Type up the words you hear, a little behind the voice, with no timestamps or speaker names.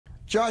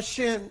Josh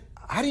Shin,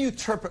 how do you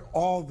interpret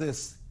all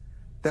this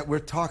that we're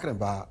talking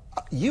about?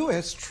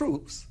 U.S.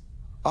 troops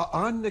are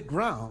on the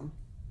ground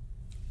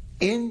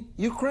in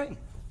Ukraine.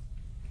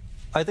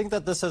 I think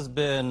that this has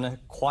been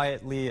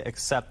quietly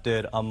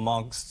accepted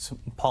amongst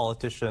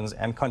politicians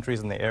and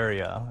countries in the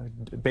area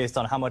based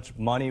on how much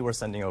money we're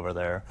sending over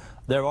there.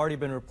 There have already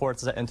been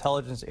reports that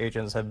intelligence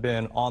agents have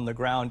been on the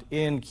ground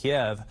in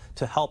Kiev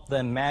to help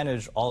them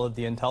manage all of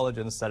the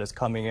intelligence that is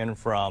coming in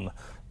from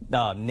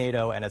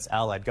NATO and its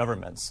allied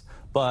governments.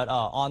 But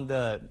on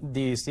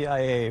the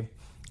CIA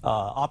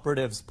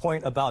operatives'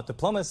 point about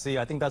diplomacy,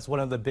 I think that's one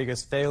of the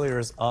biggest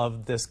failures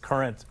of this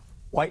current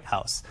White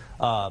House.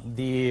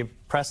 The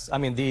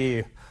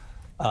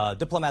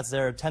diplomats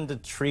there tend to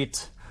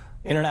treat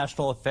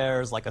international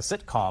affairs like a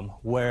sitcom,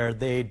 where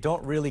they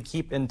don't really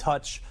keep in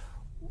touch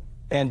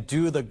and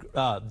do the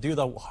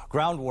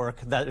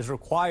groundwork that is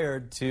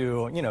required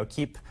to,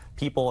 keep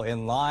people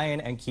in line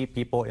and keep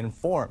people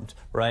informed,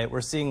 right?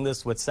 We're seeing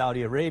this with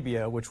Saudi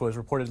Arabia, which was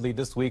reportedly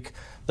this week.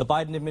 The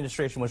Biden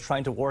administration was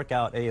trying to work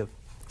out a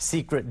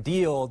secret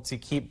deal to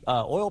keep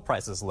oil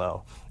prices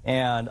low.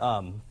 And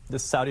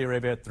Saudi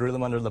Arabia threw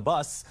them under the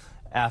bus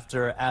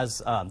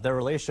as their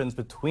relations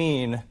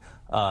between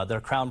their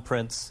crown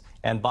prince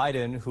and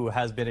Biden, who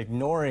has been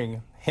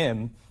ignoring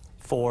him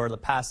for the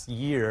past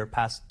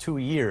 2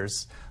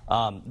 years,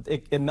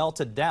 it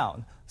melted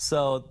down.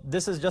 So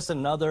this is just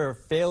another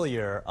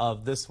failure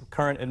of this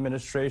current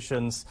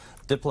administration's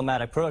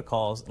diplomatic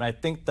protocols, and I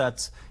think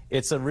that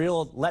it's a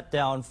real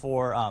letdown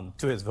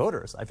to his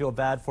voters. I feel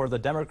bad for the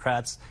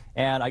Democrats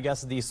and I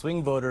guess the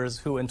swing voters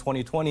who in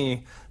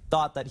 2020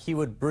 thought that he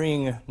would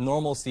bring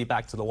normalcy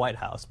back to the White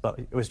House, but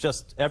it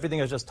was everything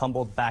has just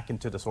tumbled back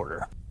into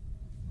disorder.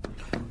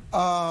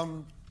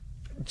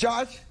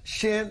 Josh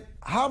Shin,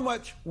 how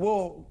much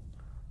will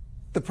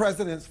the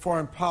president's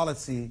foreign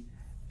policy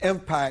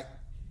impact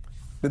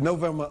the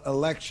November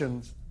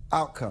election's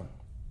outcome?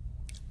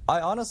 I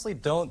honestly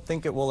don't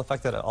think it will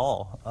affect it at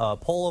all.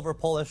 Poll over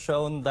poll has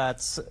shown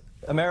that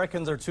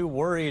Americans are too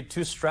worried,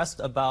 too stressed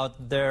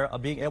about their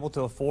being able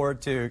to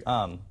afford to,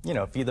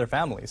 feed their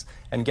families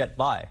and get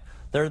by.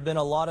 There have been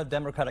a lot of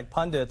Democratic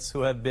pundits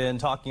who have been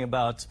talking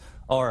about,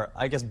 or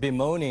I guess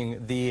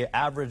bemoaning, the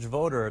average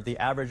voter, the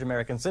average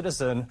American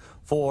citizen,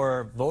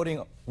 for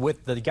voting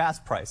with the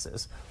gas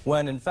prices,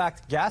 when in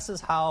fact gas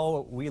is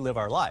how we live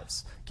our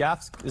lives.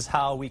 Gas is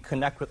how we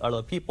connect with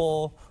other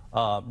people,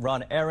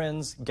 run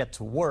errands, get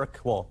to work.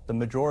 Well, the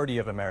majority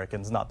of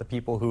Americans, not the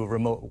people who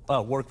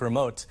work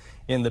remote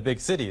in the big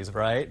cities,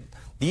 right?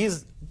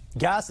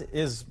 Gas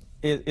is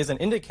an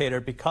indicator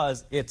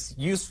because it's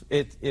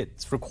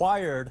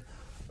required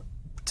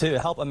to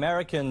help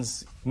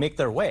Americans make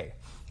their way.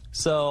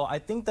 So I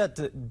think that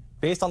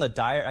based on the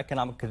dire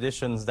economic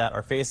conditions that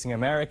are facing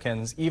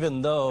Americans,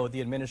 even though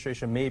the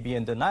administration may be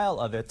in denial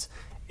of it,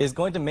 is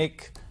going to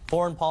make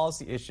foreign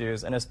policy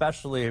issues, and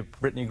especially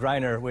Brittany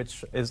Griner,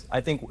 which I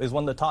think is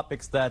one of the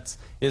topics that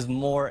is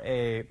more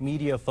a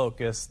media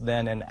focus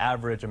than an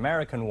average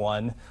American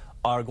one,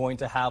 are going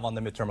to have on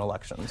the midterm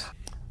elections.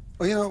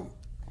 Well,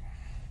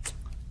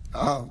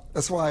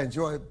 that's why I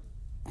enjoy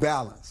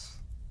balance,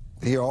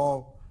 to hear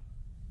all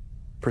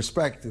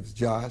perspectives,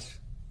 Josh.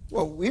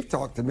 Well, we've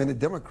talked to many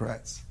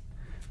Democrats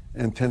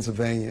in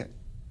Pennsylvania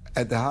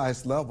at the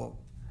highest level,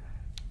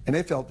 and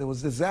they felt it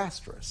was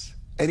disastrous.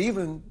 And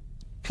even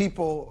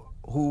people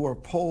who were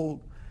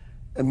polled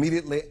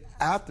immediately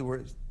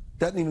afterwards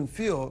doesn't even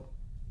feel,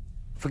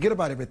 forget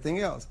about everything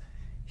else,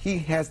 he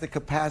has the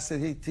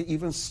capacity to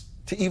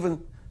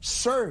even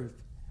serve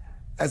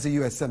as a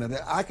U.S.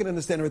 Senator. I can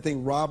understand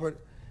everything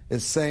Robert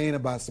is saying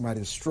about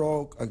somebody's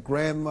stroke, a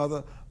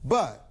grandmother,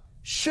 but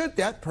should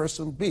that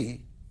person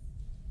be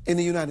in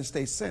the United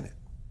States Senate?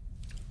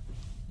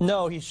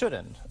 No, he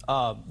shouldn't.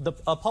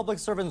 A public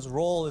servant's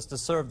role is to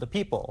serve the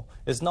people.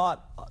 It's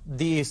not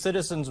the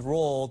citizen's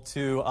role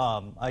to,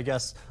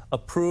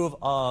 approve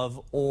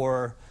of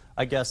or,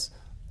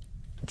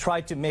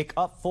 try to make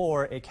up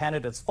for a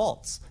candidate's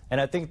faults. And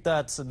I think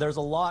that there's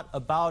a lot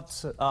about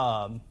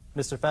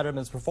Mr.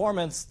 Fetterman's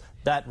performance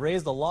that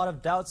raised a lot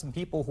of doubts in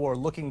people who are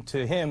looking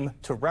to him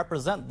to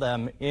represent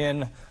them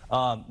in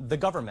the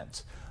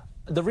government.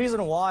 The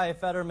reason why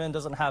Fetterman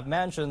doesn't have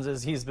mansions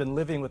is he's been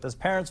living with his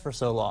parents for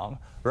so long,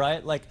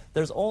 right? Like,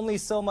 there's only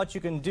so much you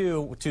can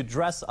do to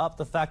dress up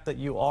the fact that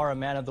you are a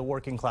man of the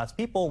working class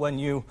people when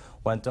you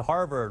went to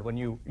Harvard, when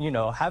you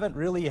haven't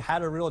really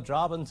had a real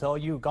job until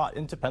you got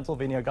into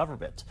Pennsylvania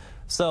government.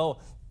 So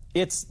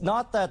it's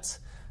not that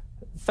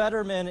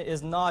Fetterman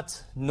is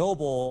not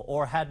noble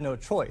or had no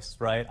choice,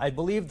 right? I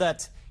believe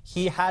that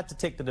he had to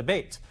take the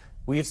debate.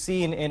 We've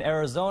seen in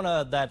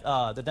Arizona that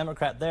the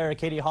Democrat there,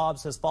 Katie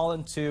Hobbs, has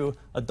fallen to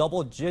a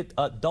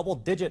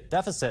double-digit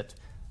deficit,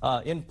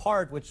 in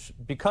part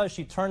because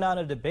she turned down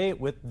a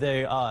debate with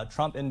the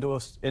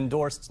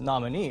Trump-endorsed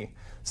nominee.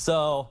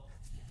 So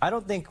I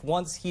don't think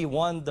once he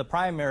won the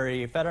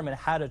primary, Fetterman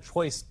had a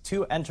choice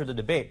to enter the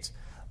debate.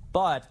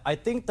 But I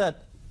think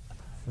that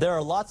there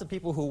are lots of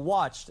people who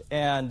watched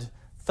and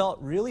felt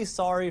really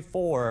sorry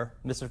for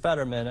Mr.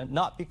 Fetterman,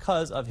 not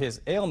because of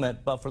his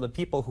ailment, but for the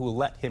people who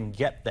let him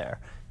get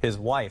there. His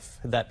wife,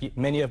 that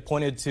many have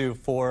pointed to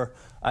for,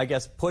 I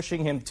guess,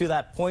 pushing him to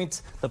that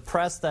point. The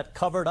press that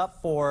covered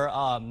up for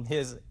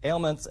his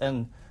ailments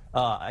and,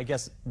 I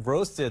guess,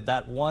 roasted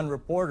that one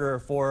reporter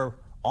for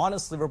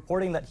honestly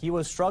reporting that he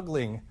was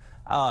struggling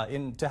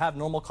to have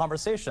normal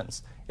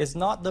conversations. It's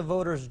not the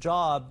voters'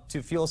 job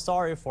to feel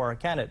sorry for our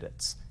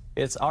candidates.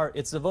 It's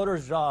the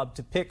voters' job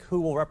to pick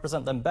who will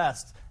represent them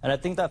best, and I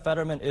think that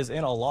Fetterman is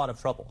in a lot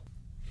of trouble.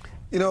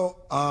 You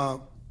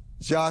know,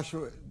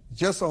 Joshua,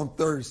 just on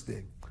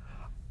Thursday,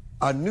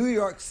 a New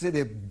York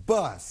City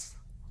bus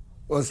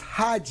was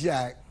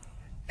hijacked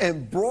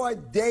in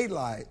broad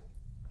daylight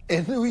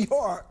in New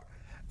York,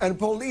 and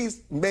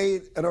police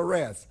made an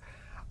arrest.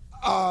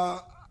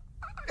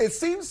 It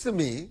seems to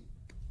me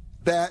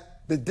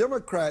that the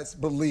Democrats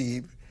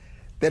believe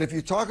that if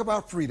you talk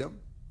about freedom,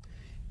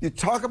 you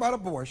talk about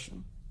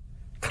abortion,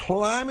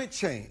 climate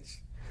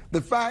change,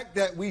 the fact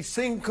that we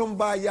sing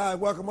Kumbaya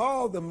and welcome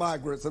all the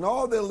migrants and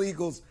all the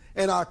illegals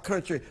in our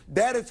country,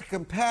 that is the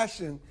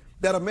compassion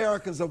that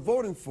Americans are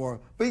voting for.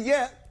 But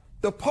yet,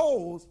 the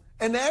polls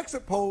and the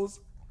exit polls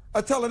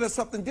are telling us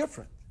something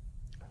different.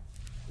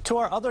 To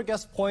our other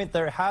guest point,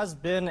 there has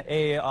been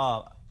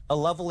a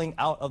leveling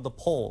out of the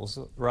polls,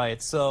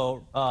 right?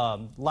 So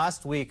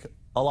last week,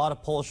 a lot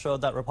of polls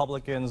showed that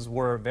Republicans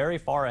were very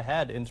far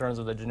ahead in terms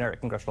of the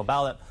generic congressional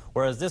ballot,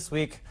 whereas this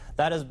week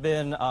that has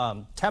been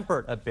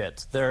tempered a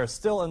bit. They're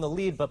still in the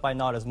lead, but by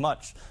not as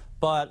much.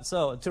 But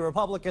so to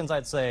Republicans,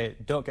 I'd say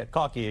don't get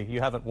cocky.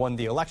 You haven't won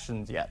the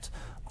elections yet.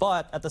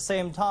 But at the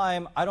same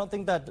time, I don't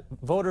think that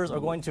voters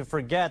are going to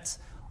forget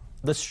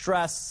the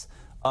stress,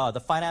 the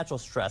financial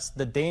stress,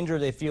 the danger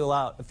they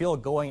feel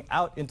going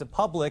out into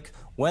public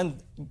when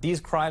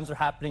these crimes are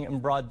happening in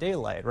broad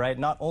daylight, right?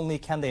 Not only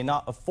can they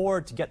not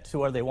afford to get to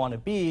where they want to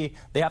be,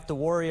 they have to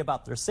worry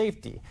about their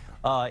safety.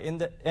 And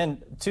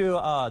to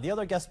the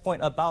other guest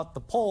point about the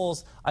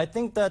polls, I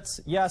think that,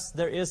 yes,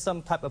 there is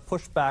some type of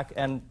pushback,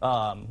 and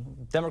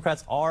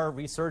Democrats are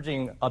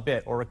resurging a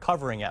bit, or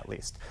recovering at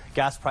least.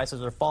 Gas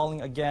prices are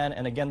falling again,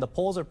 and again, the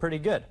polls are pretty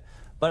good.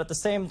 But at the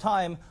same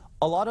time,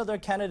 a lot of their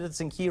candidates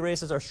in key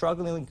races are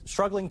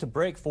struggling to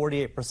break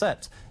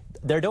 48%.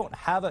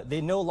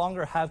 They no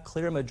longer have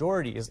clear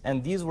majorities,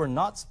 and these were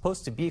not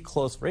supposed to be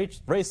close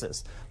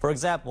races. For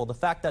example, the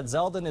fact that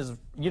Zeldin is,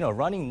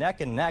 running neck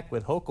and neck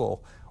with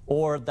Hochul,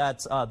 or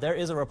that there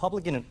is a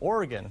Republican in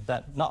Oregon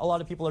that not a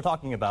lot of people are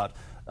talking about,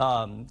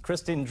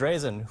 Christine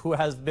Drazan,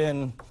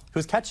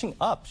 who's catching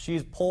up.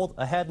 She's polled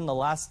ahead in the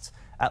last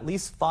at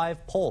least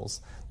 5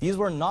 polls. These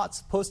were not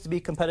supposed to be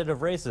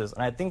competitive races,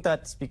 and I think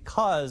that's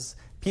because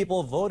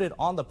people voted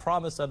on the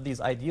promise of these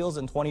ideals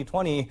in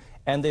 2020,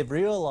 and they've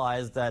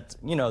realized that,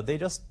 they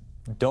just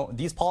don't,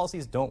 these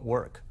policies don't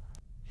work.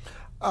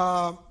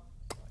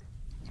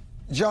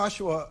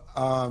 Joshua,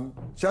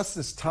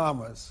 Justice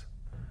Thomas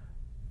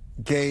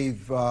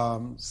gave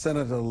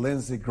Senator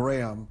Lindsey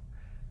Graham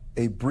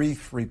a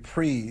brief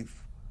reprieve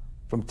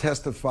from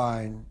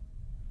testifying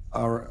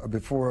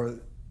before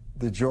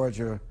the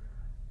Georgia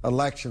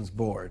Elections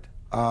Board.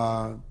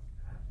 But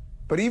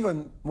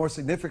even more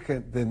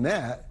significant than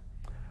that,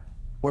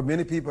 where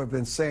many people have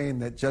been saying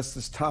that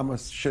Justice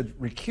Thomas should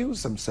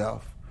recuse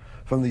himself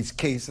from these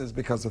cases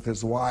because of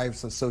his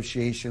wife's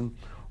association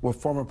with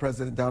former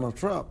President Donald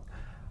Trump.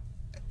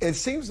 It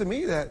seems to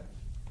me that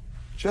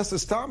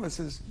Justice Thomas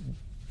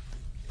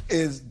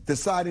is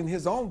deciding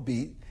his own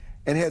beat,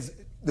 and has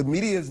the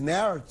media's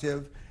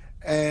narrative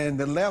and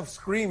the left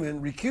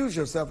screaming, recuse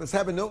yourself, is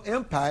having no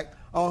impact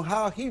on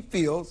how he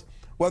feels,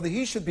 whether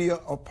he should be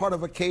a part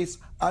of a case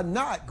or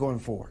not going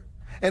forward.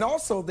 And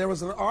also, there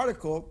was an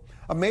article,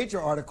 a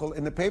major article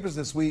in the papers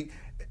this week,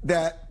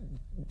 that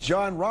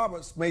John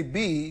Roberts may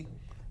be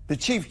the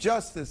Chief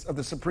Justice of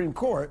the Supreme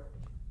Court,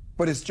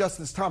 but it's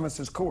Justice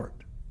Thomas's court.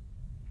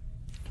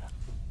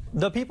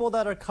 The people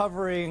that are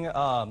covering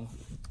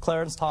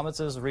Clarence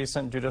Thomas's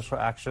recent judicial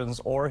actions,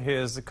 or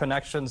his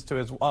connections to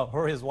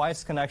his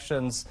wife's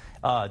connections,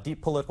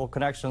 deep political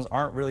connections,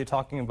 aren't really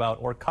talking about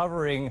or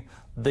covering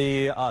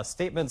the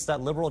statements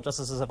that liberal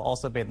justices have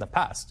also made in the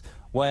past.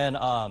 When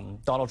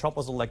Donald Trump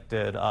was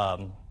elected,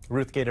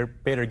 Ruth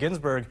Bader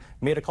Ginsburg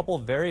made a couple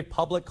of very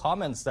public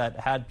comments that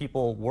had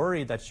people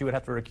worried that she would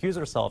have to recuse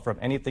herself from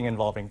anything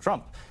involving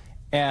Trump.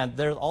 And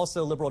there's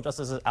also liberal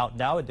justices out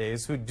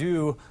nowadays who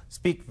do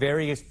speak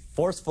very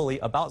forcefully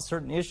about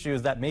certain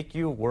issues that make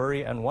you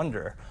worry and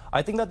wonder.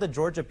 I think that the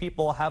Georgia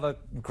people have a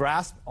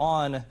grasp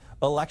on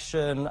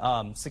election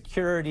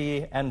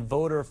security and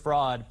voter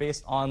fraud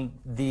based on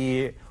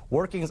the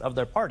workings of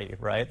their party,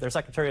 right? Their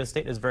Secretary of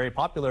State is very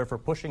popular for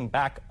pushing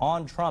back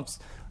on Trump's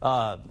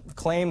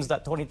claims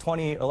that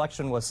 2020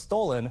 election was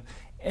stolen.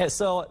 And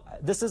so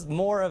this is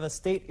more of a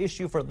state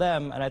issue for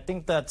them, and I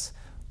think that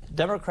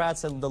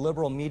Democrats and the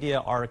liberal media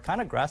are kind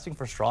of grasping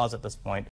for straws at this point.